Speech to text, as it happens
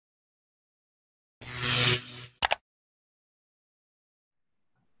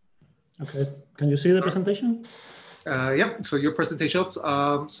Okay, can you see the presentation? Yeah, so your presentation helps.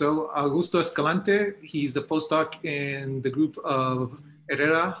 So Augusto Escalante, he's a postdoc in the group of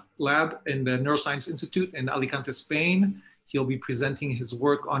Herrera lab in the Neuroscience Institute in Alicante, Spain. He'll be presenting his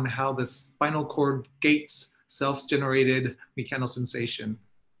work on how the spinal cord gates self-generated mechanosensation.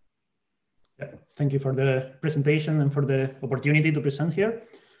 Yeah, thank you for the presentation and for the opportunity to present here.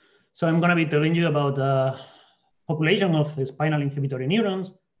 So I'm going to be telling you about the population of spinal inhibitory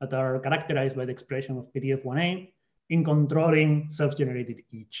neurons that are characterized by the expression of Ptf1a in controlling self-generated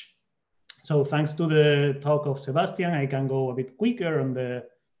itch. So thanks to the talk of Sebastian, I can go a bit quicker on the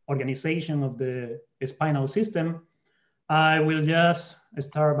organization of the spinal system. I will just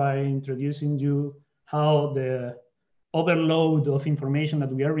start by introducing you how the overload of information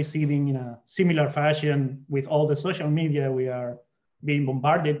that we are receiving in a similar fashion with all the social media we are being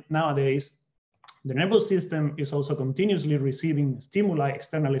bombarded nowadays. The nervous system is also continuously receiving stimuli,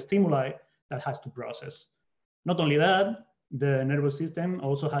 external stimuli that has to process. Not only that, the nervous system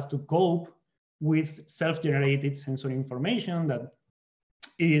also has to cope with self-generated sensory information that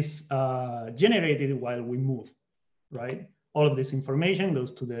is generated while we move, right? All of this information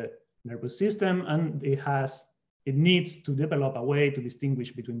goes to the nervous system, and it needs to develop a way to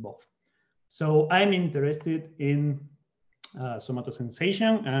distinguish between both. So I'm interested in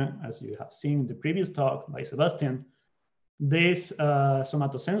somatosensation, and as you have seen in the previous talk by Sebastian, this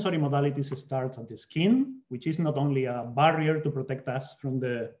somatosensori modalities starts at the skin, which is not only a barrier to protect us from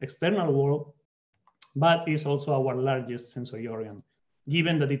the external world, but is also our largest sensory organ,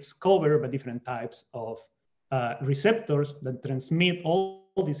 given that it's covered by different types of receptors that transmit all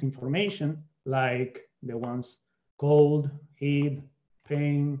this information, like the ones cold, heat,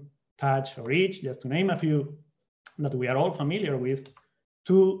 pain, touch, or itch, just to name a few that we are all familiar with,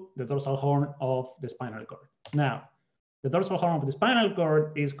 to the dorsal horn of the spinal cord. Now, the dorsal horn of the spinal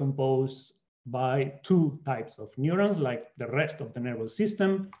cord is composed by two types of neurons, like the rest of the nervous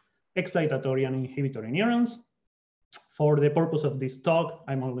system, excitatory and inhibitory neurons. For the purpose of this talk,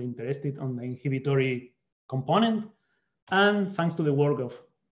 I'm only interested on the inhibitory component. And thanks to the work of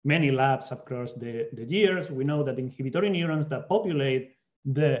many labs across the years, we know that inhibitory neurons that populate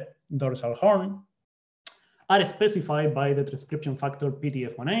the dorsal horn are specified by the transcription factor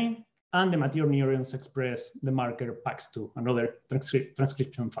Ptf1a, and the mature neurons express the marker PAX2, another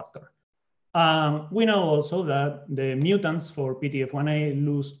transcription factor. We know also that the mutants for Ptf1a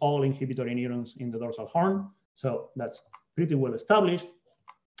lose all inhibitory neurons in the dorsal horn, so that's pretty well established.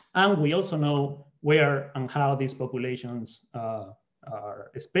 And we also know where and how these populations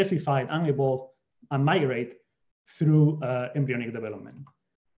are specified and evolve and migrate through embryonic development.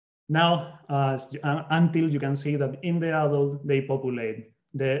 Now, until you can see that in the adult, they populate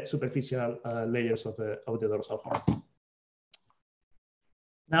the superficial layers of the dorsal horn.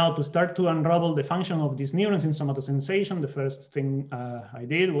 Now, to start to unravel the function of these neurons in somatosensation, the first thing I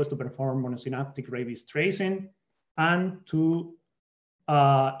did was to perform monosynaptic rabies tracing and to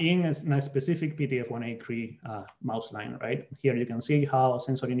in a specific Ptf1a mouse line, right? Here you can see how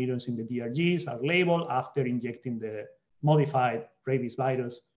sensory neurons in the DRGs are labeled after injecting the modified rabies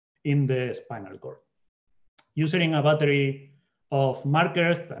virus in the spinal cord. Using a battery of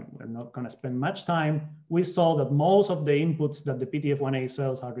markers that we're not going to spend much time, we saw that most of the inputs that the Ptf1a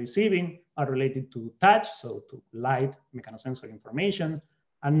cells are receiving are related to touch, so to light mechanosensory information,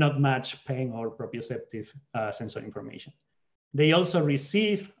 and not much pain or proprioceptive sensory information. They also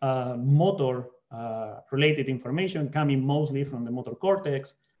receive motor related information coming mostly from the motor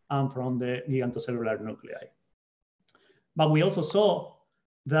cortex and from the gigantocellular nuclei. But we also saw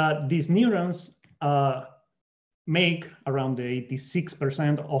that these neurons make around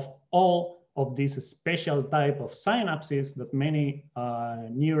 86% of all of this special type of synapses that many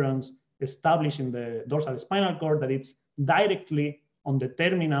neurons establish in the dorsal spinal cord, that it's directly on the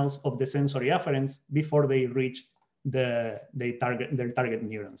terminals of the sensory afferents before they reach their target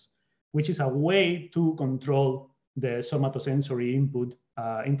neurons, which is a way to control the somatosensory input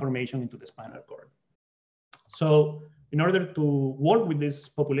information into the spinal cord. So in order to work with this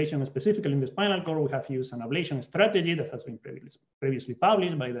population specifically in the spinal cord, we have used an ablation strategy that has been previously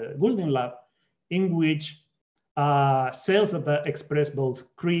published by the Goulding lab, in which cells that express both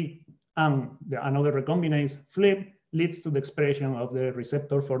Cre and another recombinase flip leads to the expression of the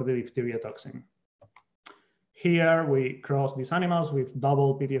receptor for the diphtheria toxin. Here we cross these animals with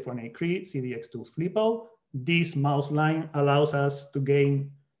double Ptf1a Cre CDX2 FLIPO. This mouse line allows us to gain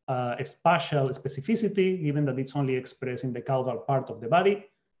a spatial specificity, given that it's only expressed in the caudal part of the body,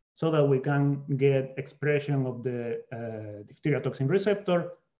 so that we can get expression of the diphtheria toxin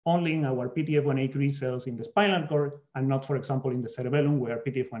receptor only in our Ptf1a Cre cells in the spinal cord, and not, for example, in the cerebellum, where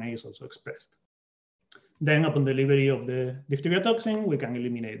Ptf1a is also expressed. Then upon delivery of the diphtheria toxin, we can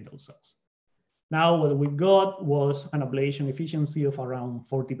eliminate those cells. Now, what we got was an ablation efficiency of around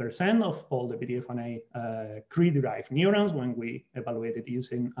 40% of all the Ptf1a Cre-derived neurons when we evaluated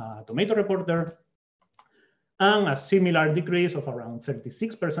using a tomato reporter, and a similar decrease of around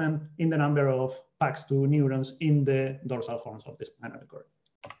 36% in the number of PAX2 neurons in the dorsal horns of the spinal cord.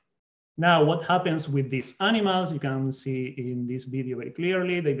 Now, what happens with these animals? You can see in this video very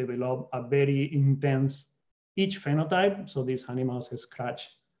clearly, they develop a very intense itch phenotype. So these animals scratch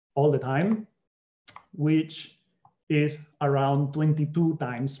all the time, which is around 22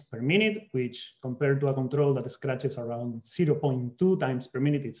 times per minute, which compared to a control that scratches around 0.2 times per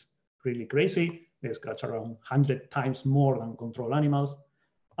minute, it's really crazy. They scratch around 100 times more than control animals.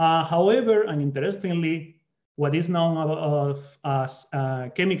 However, and interestingly, what is known as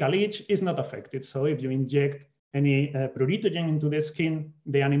chemical itch is not affected. So if you inject any pruritogen into the skin,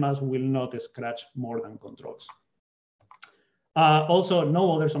 the animals will not scratch more than controls. Also,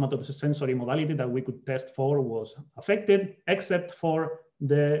 no other somatosensory modality that we could test for was affected, except for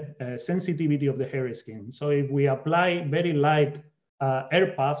the sensitivity of the hairy skin. So if we apply very light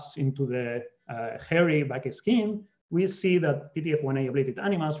air puffs into the hairy back skin, we see that Ptf1a ablated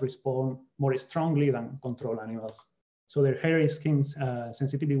animals respond more strongly than control animals. So their hairy skin's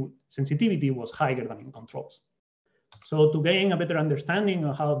sensitivity was higher than in controls. So to gain a better understanding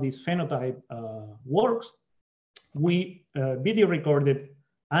of how this phenotype works, we video recorded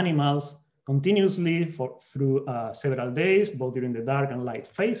animals continuously through several days, both during the dark and light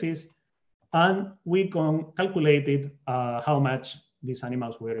phases. And we calculated how much these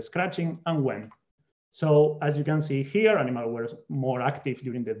animals were scratching and when. So as you can see here, animals were more active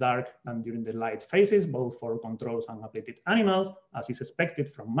during the dark than during the light phases, both for controls and ablated animals, as is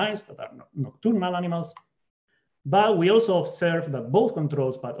expected from mice that are nocturnal animals. But we also observed that both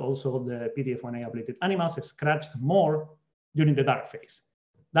controls, but also the Ptf1a ablated animals scratched more during the dark phase.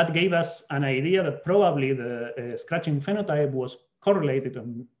 That gave us an idea that probably the scratching phenotype was correlated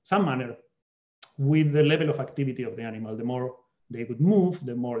in some manner with the level of activity of the animal. The more they could move,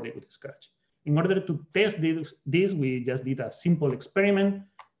 the more they could scratch. In order to test this, we just did a simple experiment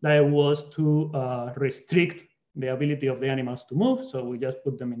that was to restrict the ability of the animals to move. So we just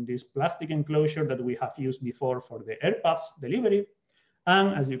put them in this plastic enclosure that we have used before for the air puffs delivery.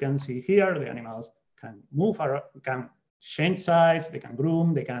 And as you can see here, the animals can move, can change size, they can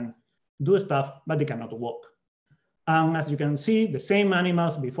groom, they can do stuff, but they cannot walk. And as you can see, the same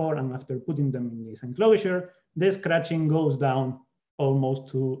animals before and after putting them in this enclosure, the scratching goes down almost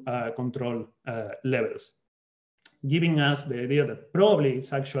to control levels, giving us the idea that probably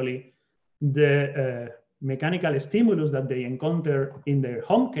it's actually the mechanical stimulus that they encounter in their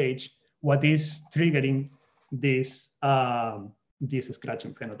home cage what is triggering this, this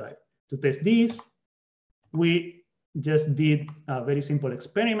scratching phenotype. To test this, we just did a very simple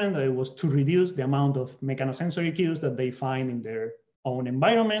experiment that was to reduce the amount of mechanosensory cues that they find in their own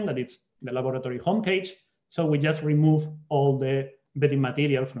environment, that it's the laboratory home cage. So we just remove all the bedding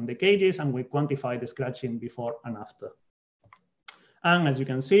material from the cages and we quantify the scratching before and after. And as you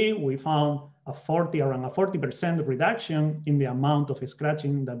can see, we found around a 40% reduction in the amount of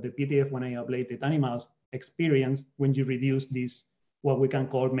scratching that the Ptf1a ablated animals experience when you reduce this, what we can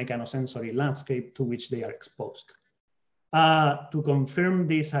call mechanosensory landscape to which they are exposed. To confirm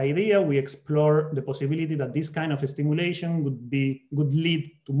this idea, we explore the possibility that this kind of stimulation would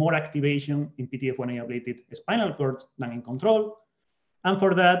lead to more activation in Ptf1a ablated spinal cords than in control. And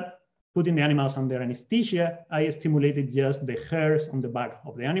for that, putting the animals under anesthesia, I stimulated just the hairs on the back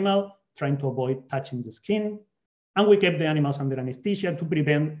of the animal, trying to avoid touching the skin. And we kept the animals under anesthesia to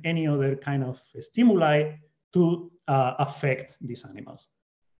prevent any other kind of stimuli to affect these animals.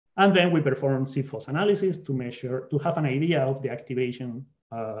 And then we performed CFOS analysis to have an idea of the activation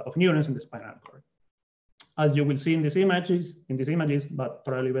of neurons in the spinal cord. As you will see in these images, but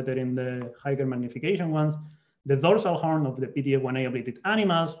probably better in the higher magnification ones, the dorsal horn of the Ptf1a ablated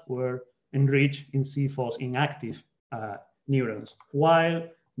animals were enriched in CFOS inactive neurons, while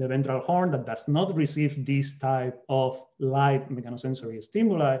the ventral horn that does not receive this type of light mechanosensory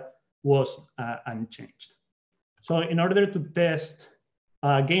stimuli was unchanged. So in order to test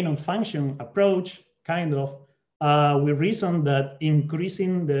gain of function approach, we reasoned that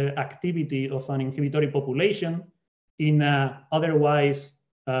increasing the activity of an inhibitory population in otherwise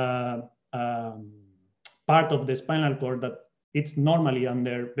part of the spinal cord that it's normally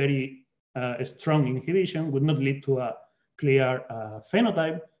under very strong inhibition would not lead to a clear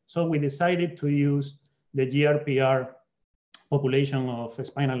phenotype. So we decided to use the GRPR population of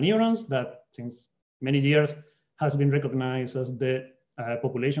spinal neurons that since many years has been recognized as the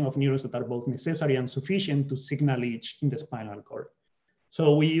population of neurons that are both necessary and sufficient to signal itch in the spinal cord.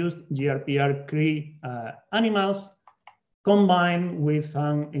 So we used GRPR-Cre animals combined with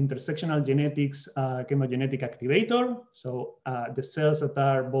an intersectional genetics chemogenetic activator. So the cells that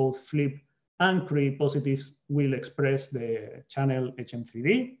are both FLIP and Cre positives will express the channel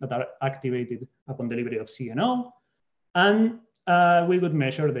HM3D that are activated upon delivery of CNO. And we would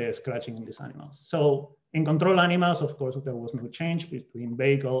measure the scratching in these animals. So in control animals, of course, there was no change between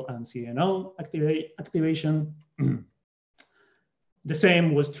vehicle and CNO activation. The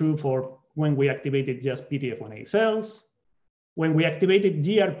same was true for when we activated just Ptf1a cells. When we activated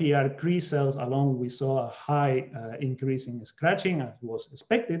GRPR-Cre cells alone, we saw a high increase in scratching as was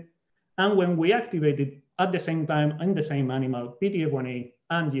expected. And when we activated at the same time in the same animal Ptf1a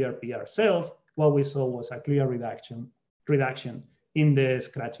and GRPR cells, what we saw was a clear reduction in the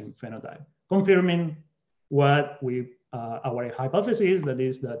scratching phenotype, confirming what our hypothesis, that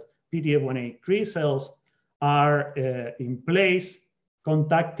is that Ptf1a-Cre cells are in place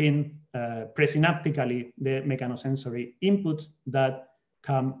contacting presynaptically the mechanosensory inputs that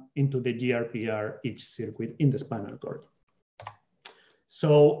come into the GRPR itch circuit in the spinal cord.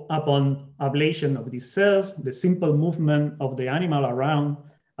 So upon ablation of these cells, the simple movement of the animal around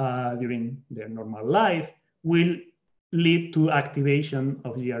during their normal life will lead to activation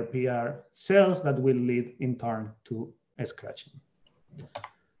of GRPR cells that will lead in turn to scratching.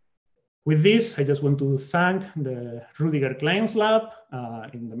 With this, I just want to thank the Rüdiger Klein's lab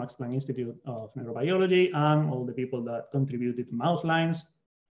in the Max Planck Institute of Neurobiology and all the people that contributed to mouse lines,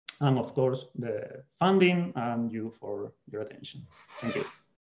 and of course, the funding and you for your attention. Thank you.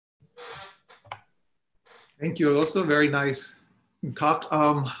 Thank you. Also, very nice talk.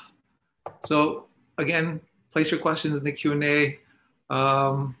 So again, place your questions in the Q&A.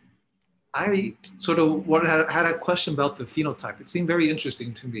 I sort of had a question about the phenotype. It seemed very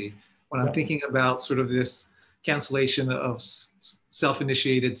interesting to me when I'm thinking about sort of this cancellation of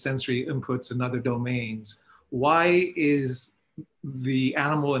self-initiated sensory inputs in other domains. Why is the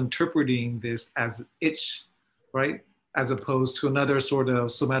animal interpreting this as itch, right? As opposed to another sort of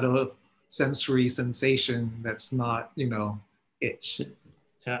somatosensory sensation that's not, you know, itch?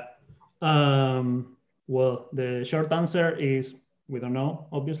 Yeah. Well, the short answer is we don't know,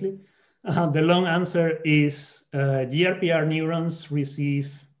 obviously. The long answer is GRPR neurons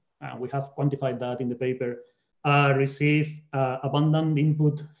receive, we have quantified that in the paper, receive abundant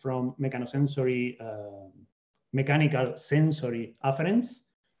input from mechanosensory, mechanical sensory afferents.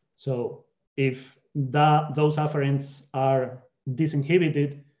 So if those afferents are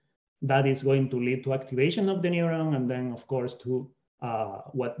disinhibited, that is going to lead to activation of the neuron, and then of course to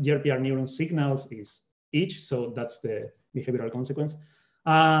what GRPR neuron signals is itch, so that's the behavioral consequence.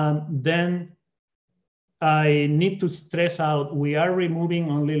 Then I need to stress out, we are removing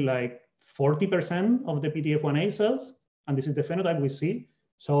only like 40% of the Ptf1a cells, and this is the phenotype we see.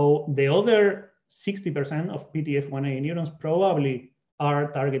 So the other 60% of Ptf1a neurons probably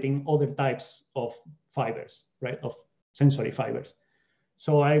are targeting other types of fibers, right, of sensory fibers.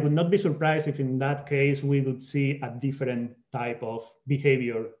 So I would not be surprised if in that case we would see a different type of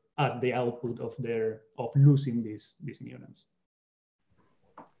behavior as the output of losing these neurons.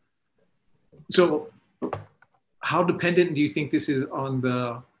 So how dependent do you think this is on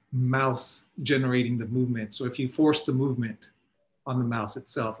the mouse generating the movement? So if you force the movement on the mouse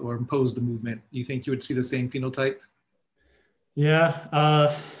itself or impose the movement, do you think you would see the same phenotype? Yeah,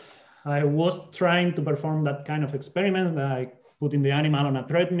 I was trying to perform that kind of experiments, like putting the animal on a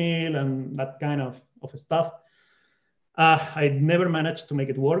treadmill and that kind of stuff. I never managed to make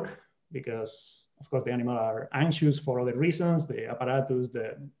it work because, of course, the animal are anxious for other reasons, the apparatus,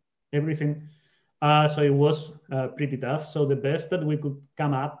 everything. So it was pretty tough. So the best that we could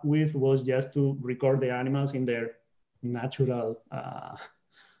come up with was just to record the animals in their natural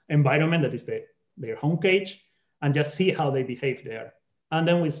environment, that is their home cage, and just see how they behave there. And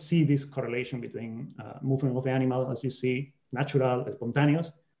then we see this correlation between movement of the animal, as you see, natural,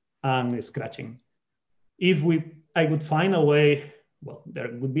 spontaneous, and scratching. If I could find a way, well, there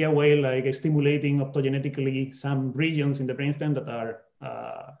would be a way like stimulating optogenetically some regions in the brainstem that are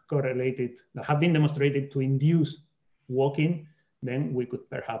correlated, that have been demonstrated to induce walking, then we could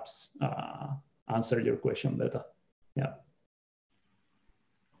perhaps answer your question better. Yeah.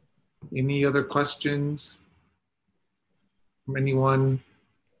 Any other questions from anyone?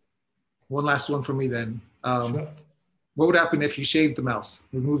 One last one for me then. Sure. What would happen if you shaved the mouse,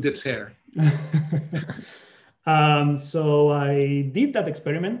 removed its hair? So I did that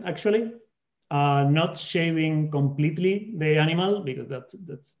experiment actually. not shaving completely the animal because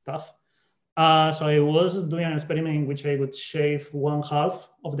that's tough. So I was doing an experiment in which I would shave 1/2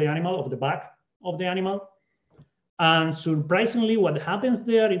 of the animal, of the back of the animal. And surprisingly, what happens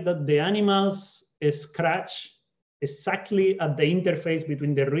there is that the animals scratch exactly at the interface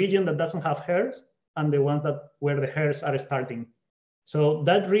between the region that doesn't have hairs and the ones that where the hairs are starting. So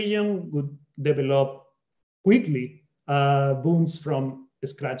that region would develop quickly wounds from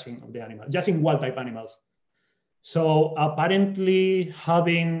scratching of the animal, just in wild-type animals. So apparently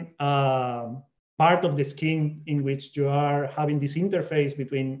having part of the skin in which you are having this interface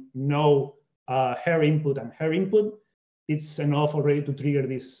between no hair input and hair input, it's enough already to trigger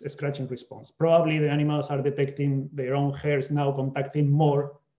this scratching response. Probably the animals are detecting their own hairs now contacting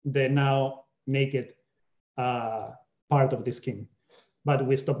more the now naked part of the skin. But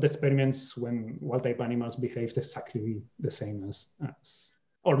we stopped the experiments when wild-type animals behaved exactly the same as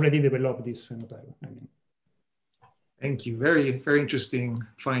already developed this phenotype. I mean. Thank you. Very, very interesting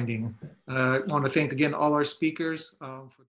finding. I want to thank again all our speakers. For